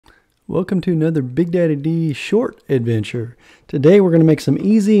Welcome to another Big Daddy D short adventure. Today we're going to make some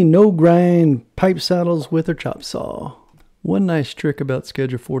easy, no grind pipe saddles with our chop saw. One nice trick about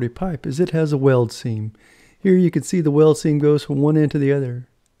Schedule 40 pipe is it has a weld seam. Here you can see the weld seam goes from one end to the other.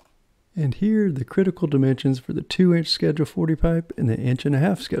 And here are the critical dimensions for the 2-inch Schedule 40 pipe and the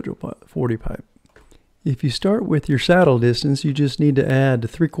 1.5-inch Schedule 40 pipe. If you start with your saddle distance, you just need to add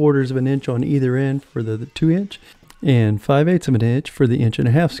 3/4 of an inch on either end for the 2-inch and 5/8 of an inch for the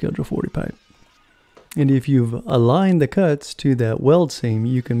 1.5-inch Schedule 40 pipe. And if you've aligned the cuts to that weld seam,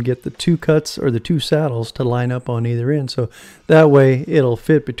 you can get the two cuts or the two saddles to line up on either end, so that way it'll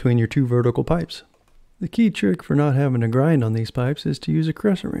fit between your two vertical pipes. The key trick for not having to grind on these pipes is to use a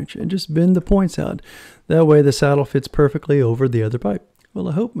crescent wrench and just bend the points out. That way the saddle fits perfectly over the other pipe. Well,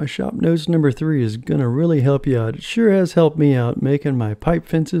 I hope my shop notes number 3 is going to really help you out. It sure has helped me out making my pipe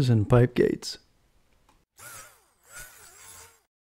fences and pipe gates.